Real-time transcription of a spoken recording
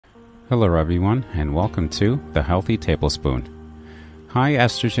Hello everyone, and welcome to The Healthy Tablespoon. High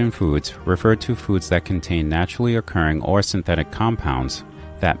estrogen foods refer to foods that contain naturally occurring or synthetic compounds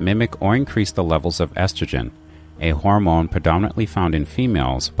that mimic or increase the levels of estrogen, a hormone predominantly found in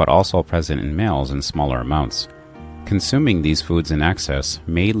females but also present in males in smaller amounts. Consuming these foods in excess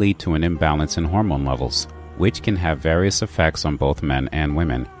may lead to an imbalance in hormone levels, which can have various effects on both men and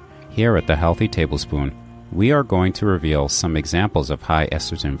women. Here at The Healthy Tablespoon, we are going to reveal some examples of high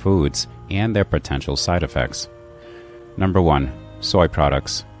estrogen foods and their potential side effects. Number 1. Soy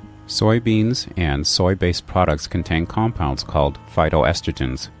products. Soybeans and soy-based products contain compounds called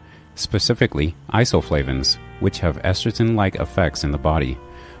phytoestrogens, specifically isoflavones, which have estrogen-like effects in the body.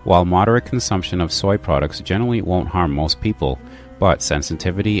 While moderate consumption of soy products generally won't harm most people, but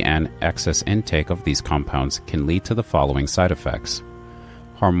sensitivity and excess intake of these compounds can lead to the following side effects.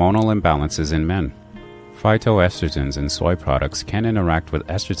 Hormonal imbalances in men. Phytoestrogens in soy products can interact with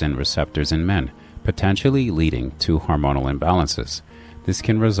estrogen receptors in men, potentially leading to hormonal imbalances. This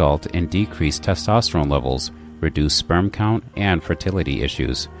can result in decreased testosterone levels, reduced sperm count, and fertility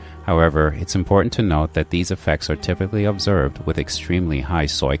issues. However, it's important to note that these effects are typically observed with extremely high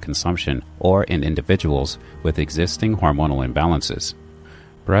soy consumption or in individuals with existing hormonal imbalances.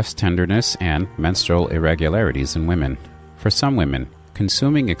 Breast tenderness and menstrual irregularities in women. For some women,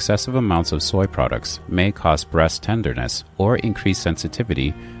 consuming excessive amounts of soy products may cause breast tenderness or increase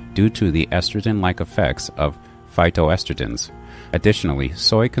sensitivity due to the estrogen-like effects of phytoestrogens. Additionally,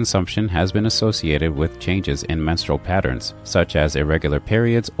 soy consumption has been associated with changes in menstrual patterns, such as irregular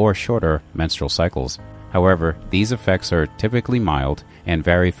periods or shorter menstrual cycles. However, these effects are typically mild and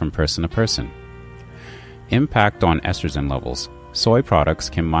vary from person to person. Impact on estrogen levels. Soy products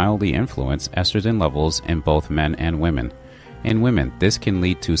can mildly influence estrogen levels in both men and women. In women, this can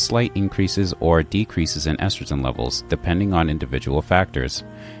lead to slight increases or decreases in estrogen levels, depending on individual factors.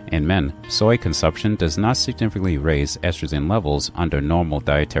 In men, soy consumption does not significantly raise estrogen levels under normal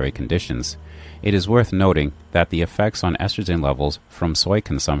dietary conditions. It is worth noting that the effects on estrogen levels from soy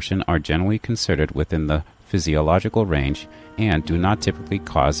consumption are generally considered within the physiological range and do not typically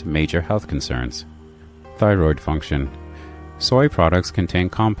cause major health concerns. Thyroid function. Soy products contain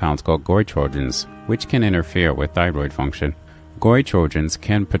compounds called goitrogens, which can interfere with thyroid function. Goitrogens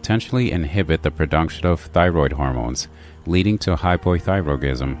can potentially inhibit the production of thyroid hormones, leading to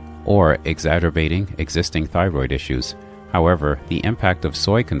hypothyroidism or exacerbating existing thyroid issues. However, the impact of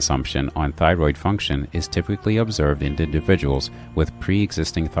soy consumption on thyroid function is typically observed in individuals with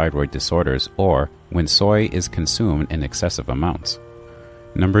pre-existing thyroid disorders or when soy is consumed in excessive amounts.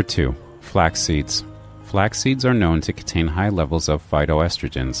 Number 2. Flax seeds. Flax seeds are known to contain high levels of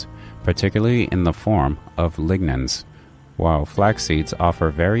phytoestrogens, particularly in the form of lignans. While flax seeds offer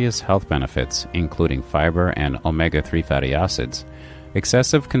various health benefits, including fiber and omega-3 fatty acids,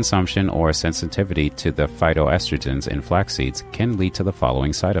 excessive consumption or sensitivity to the phytoestrogens in flax seeds can lead to the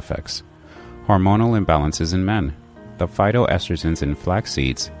following side effects. Hormonal imbalances in men. The phytoestrogens in flax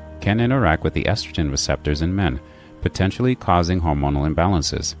seeds can interact with the estrogen receptors in men, potentially causing hormonal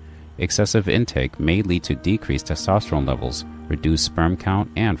imbalances. Excessive intake may lead to decreased testosterone levels, reduced sperm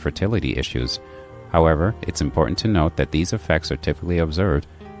count, and fertility issues. However, it's important to note that these effects are typically observed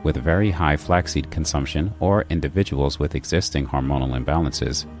with very high flaxseed consumption or individuals with existing hormonal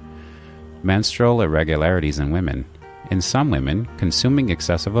imbalances. Menstrual irregularities in women. In some women, consuming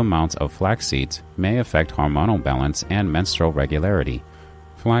excessive amounts of flax seeds may affect hormonal balance and menstrual regularity.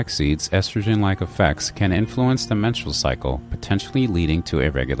 Flax seeds' estrogen-like effects can influence the menstrual cycle, potentially leading to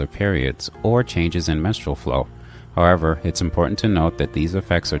irregular periods or changes in menstrual flow. However, it's important to note that these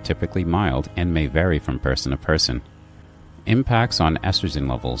effects are typically mild and may vary from person to person. Impacts on estrogen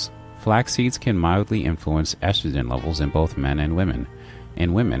levels. Flax seeds can mildly influence estrogen levels in both men and women.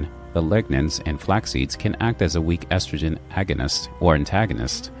 In women, the lignans in flax seeds can act as a weak estrogen agonist or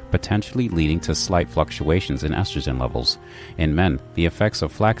antagonist, potentially leading to slight fluctuations in estrogen levels. In men, the effects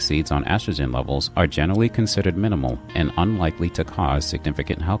of flax seeds on estrogen levels are generally considered minimal and unlikely to cause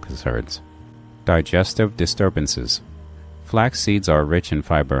significant health concerns. Digestive disturbances. Flax seeds are rich in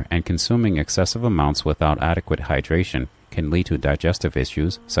fiber, and consuming excessive amounts without adequate hydration can lead to digestive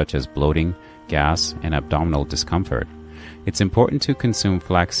issues such as bloating, gas, and abdominal discomfort. It's important to consume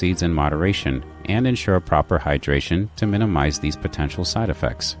flax seeds in moderation and ensure proper hydration to minimize these potential side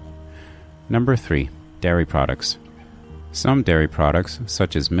effects. Number 3. Dairy products. Some dairy products,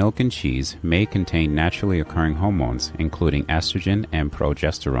 such as milk and cheese, may contain naturally occurring hormones, including estrogen and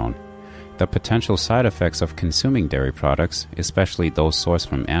progesterone. The potential side effects of consuming dairy products, especially those sourced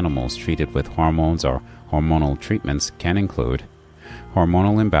from animals treated with hormones or hormonal treatments, can include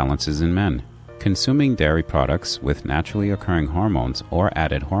hormonal imbalances in men. Consuming dairy products with naturally occurring hormones or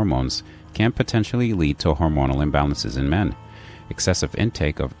added hormones can potentially lead to hormonal imbalances in men. Excessive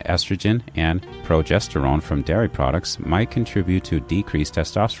intake of estrogen and progesterone from dairy products might contribute to decreased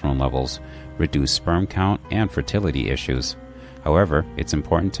testosterone levels, reduced sperm count, and fertility issues. However, it's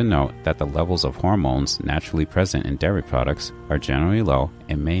important to note that the levels of hormones naturally present in dairy products are generally low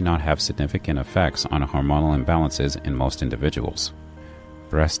and may not have significant effects on hormonal imbalances in most individuals.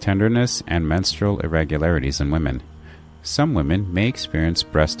 Breast tenderness and menstrual irregularities in women. Some women may experience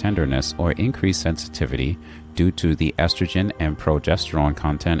breast tenderness or increased sensitivity due to the estrogen and progesterone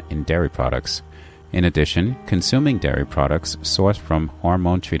content in dairy products. In addition, consuming dairy products sourced from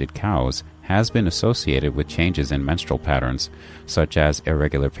hormone-treated cows has been associated with changes in menstrual patterns, such as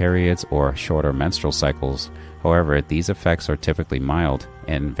irregular periods or shorter menstrual cycles. However, these effects are typically mild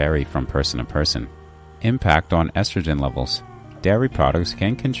and vary from person to person. Impact on estrogen levels. Dairy products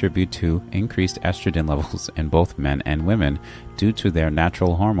can contribute to increased estrogen levels in both men and women due to their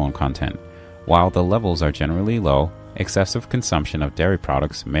natural hormone content. While the levels are generally low, excessive consumption of dairy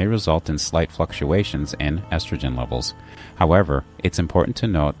products may result in slight fluctuations in estrogen levels. However, it's important to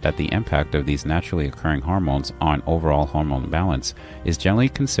note that the impact of these naturally occurring hormones on overall hormone balance is generally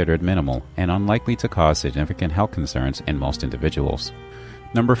considered minimal and unlikely to cause significant health concerns in most individuals.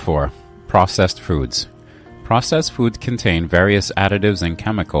 Number 4. Processed foods. Processed foods contain various additives and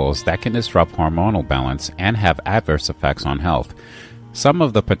chemicals that can disrupt hormonal balance and have adverse effects on health. Some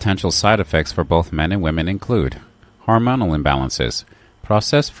of the potential side effects for both men and women include hormonal imbalances.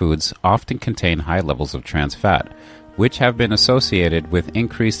 Processed foods often contain high levels of trans fat, which have been associated with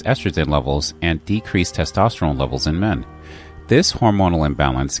increased estrogen levels and decreased testosterone levels in men. This hormonal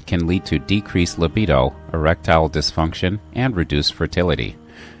imbalance can lead to decreased libido, erectile dysfunction, and reduced fertility.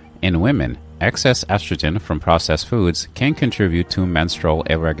 In women, excess estrogen from processed foods can contribute to menstrual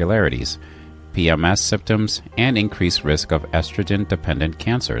irregularities, PMS symptoms, and increased risk of estrogen-dependent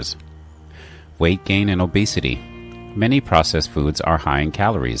cancers. Weight gain and obesity. Many processed foods are high in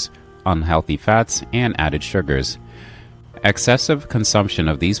calories, unhealthy fats, and added sugars. Excessive consumption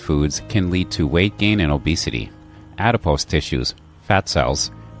of these foods can lead to weight gain and obesity. Adipose tissues, fat cells,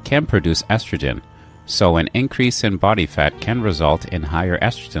 can produce estrogen, so an increase in body fat can result in higher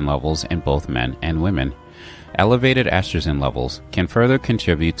estrogen levels in both men and women. Elevated estrogen levels can further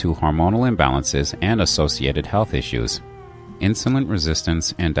contribute to hormonal imbalances and associated health issues. Insulin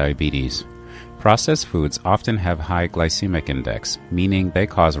resistance and diabetes. Processed foods often have high glycemic index, meaning they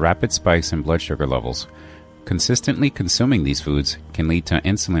cause rapid spikes in blood sugar levels. Consistently consuming these foods can lead to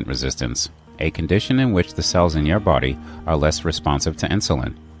insulin resistance, a condition in which the cells in your body are less responsive to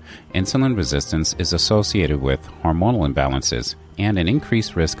insulin. Insulin resistance is associated with hormonal imbalances and an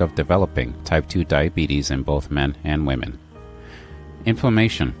increased risk of developing type 2 diabetes in both men and women.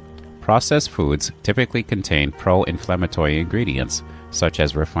 Inflammation. Processed foods typically contain pro-inflammatory ingredients, such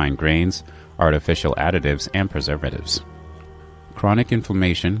as refined grains, artificial additives, and preservatives. Chronic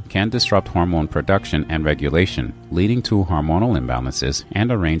inflammation can disrupt hormone production and regulation, leading to hormonal imbalances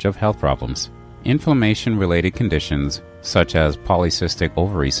and a range of health problems. Inflammation-related conditions, such as polycystic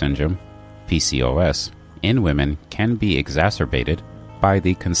ovary syndrome, PCOS, in women can be exacerbated by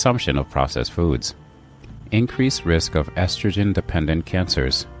the consumption of processed foods. Increased risk of estrogen-dependent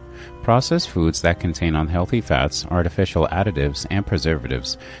cancers. Processed foods that contain unhealthy fats, artificial additives, and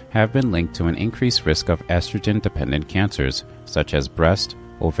preservatives have been linked to an increased risk of estrogen-dependent cancers, such as breast,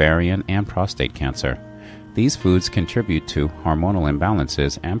 ovarian, and prostate cancer. These foods contribute to hormonal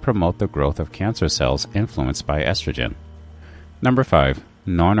imbalances and promote the growth of cancer cells influenced by estrogen. Number 5.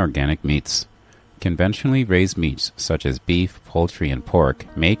 Non-organic meats. Conventionally raised meats such as beef, poultry, and pork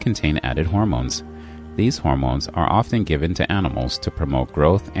may contain added hormones. These hormones are often given to animals to promote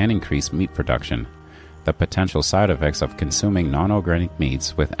growth and increase meat production. The potential side effects of consuming non-organic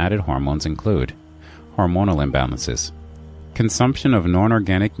meats with added hormones include hormonal imbalances. Consumption of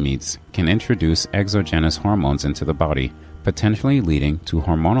non-organic meats can introduce exogenous hormones into the body, potentially leading to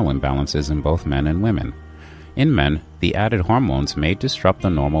hormonal imbalances in both men and women. In men, the added hormones may disrupt the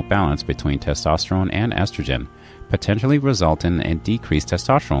normal balance between testosterone and estrogen, potentially resulting in decreased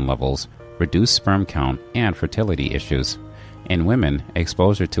testosterone levels, reduced sperm count, and fertility issues. In women,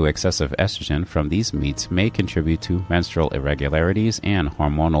 exposure to excessive estrogen from these meats may contribute to menstrual irregularities and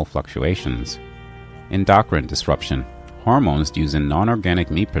hormonal fluctuations. Endocrine disruption. Hormones used in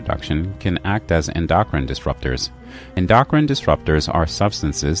non-organic meat production can act as endocrine disruptors. Endocrine disruptors are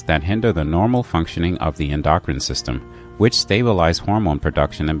substances that hinder the normal functioning of the endocrine system, which stabilize hormone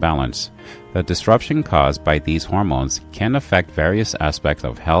production and balance. The disruption caused by these hormones can affect various aspects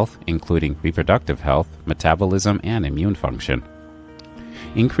of health, including reproductive health, metabolism, and immune function.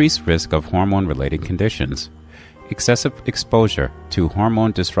 increased risk of hormone-related conditions. Excessive exposure to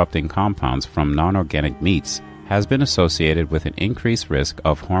hormone-disrupting compounds from non-organic meats has been associated with an increased risk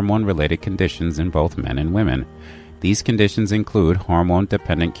of hormone-related conditions in both men and women. These conditions include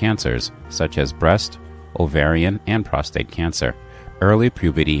hormone-dependent cancers, such as breast, ovarian, and prostate cancer, early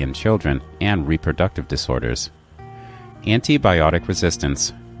puberty in children, and reproductive disorders. Antibiotic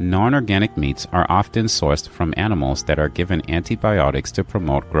resistance. Non-organic meats are often sourced from animals that are given antibiotics to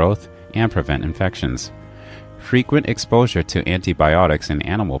promote growth and prevent infections. Frequent exposure to antibiotics in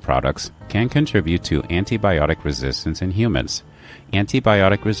animal products can contribute to antibiotic resistance in humans.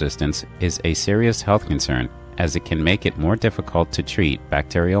 Antibiotic resistance is a serious health concern, as it can make it more difficult to treat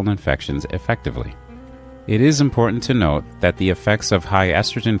bacterial infections effectively. It is important to note that the effects of high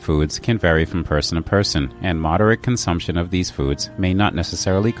estrogen foods can vary from person to person, and moderate consumption of these foods may not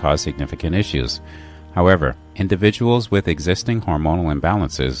necessarily cause significant issues. However, individuals with existing hormonal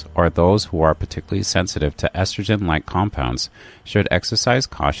imbalances or those who are particularly sensitive to estrogen-like compounds should exercise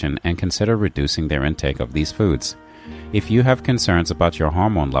caution and consider reducing their intake of these foods. If you have concerns about your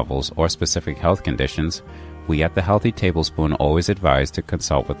hormone levels or specific health conditions, we at the Healthy Tablespoon always advise to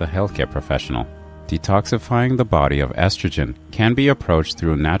consult with a healthcare professional. Detoxifying the body of estrogen can be approached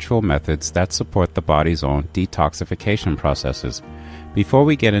through natural methods that support the body's own detoxification processes. Before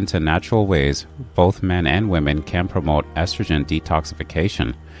we get into natural ways both men and women can promote estrogen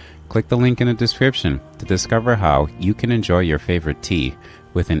detoxification, click the link in the description to discover how you can enjoy your favorite tea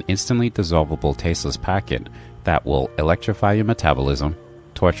with an instantly dissolvable tasteless packet that will electrify your metabolism,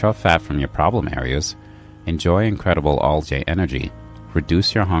 torch off fat from your problem areas, enjoy incredible all-day energy,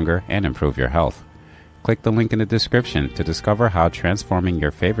 reduce your hunger, and improve your health. Click the link in the description to discover how transforming your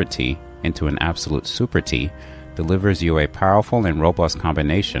favorite tea into an absolute super tea delivers you a powerful and robust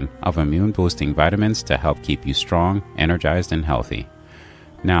combination of immune-boosting vitamins to help keep you strong, energized, and healthy.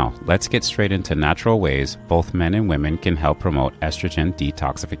 Now, let's get straight into natural ways both men and women can help promote estrogen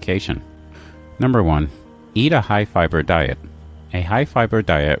detoxification. Number 1. Eat a high-fiber diet. A high-fiber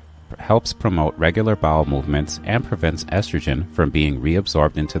diet helps promote regular bowel movements and prevents estrogen from being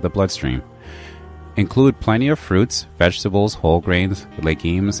reabsorbed into the bloodstream. Include plenty of fruits, vegetables, whole grains,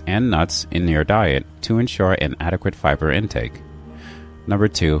 legumes, and nuts in your diet to ensure an adequate fiber intake. Number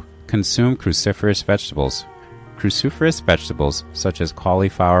 2. Consume cruciferous vegetables. Cruciferous vegetables, such as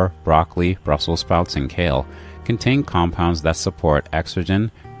cauliflower, broccoli, Brussels sprouts, and kale, contain compounds that support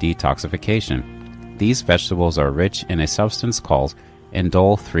estrogen detoxification. These vegetables are rich in a substance called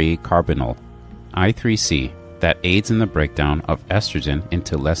indole-3-carbinol, I3C, that aids in the breakdown of estrogen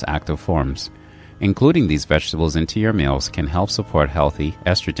into less active forms. Including these vegetables into your meals can help support healthy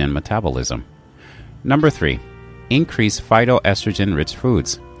estrogen metabolism. Number 3. Increase phytoestrogen-rich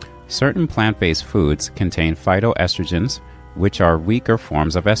foods. Certain plant-based foods contain phytoestrogens, which are weaker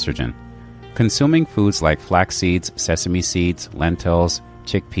forms of estrogen. Consuming foods like flax seeds, sesame seeds, lentils,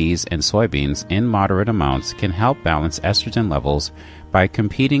 chickpeas, and soybeans in moderate amounts can help balance estrogen levels by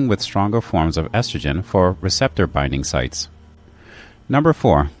competing with stronger forms of estrogen for receptor binding sites. Number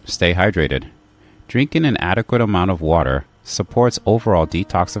 4. Stay hydrated. Drinking an adequate amount of water supports overall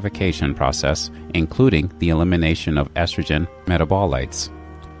detoxification process, including the elimination of estrogen metabolites.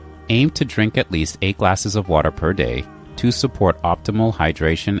 Aim to drink at least 8 glasses of water per day to support optimal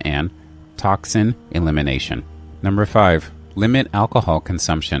hydration and toxin elimination. Number 5. Limit alcohol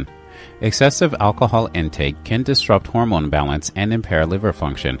consumption. Excessive alcohol intake can disrupt hormone balance and impair liver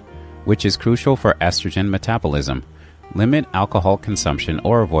function, which is crucial for estrogen metabolism. Limit alcohol consumption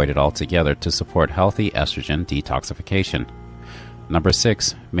or avoid it altogether to support healthy estrogen detoxification. Number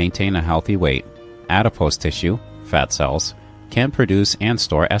 6. Maintain a healthy weight. Adipose tissue, fat cells, can produce and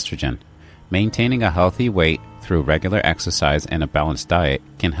store estrogen. Maintaining a healthy weight through regular exercise and a balanced diet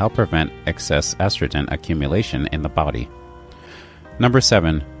can help prevent excess estrogen accumulation in the body. Number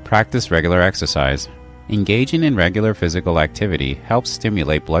 7. Practice regular exercise. Engaging in regular physical activity helps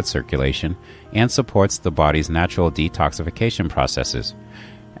stimulate blood circulation and supports the body's natural detoxification processes.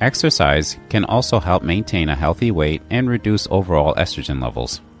 Exercise can also help maintain a healthy weight and reduce overall estrogen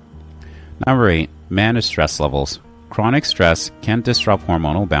levels. Number 8. Manage stress levels. Chronic stress can disrupt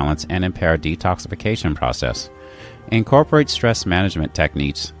hormonal balance and impair detoxification process. Incorporate stress management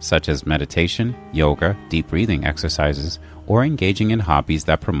techniques such as meditation, yoga, deep breathing exercises, or engaging in hobbies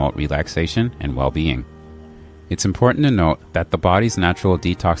that promote relaxation and well-being. It's important to note that the body's natural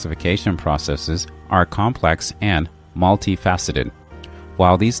detoxification processes are complex and multifaceted.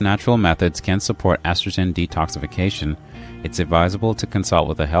 While these natural methods can support estrogen detoxification, it's advisable to consult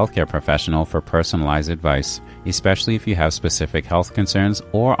with a healthcare professional for personalized advice, especially if you have specific health concerns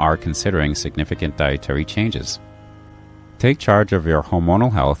or are considering significant dietary changes. Take charge of your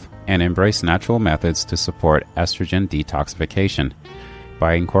hormonal health and embrace natural methods to support estrogen detoxification.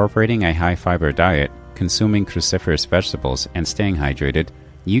 By incorporating a high-fiber diet, consuming cruciferous vegetables, and staying hydrated,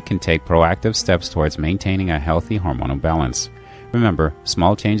 you can take proactive steps towards maintaining a healthy hormonal balance. Remember,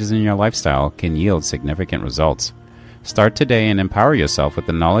 small changes in your lifestyle can yield significant results. Start today and empower yourself with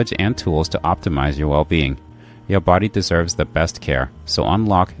the knowledge and tools to optimize your well-being. Your body deserves the best care, so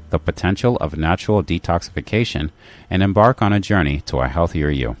unlock the potential of natural detoxification and embark on a journey to a healthier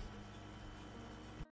you.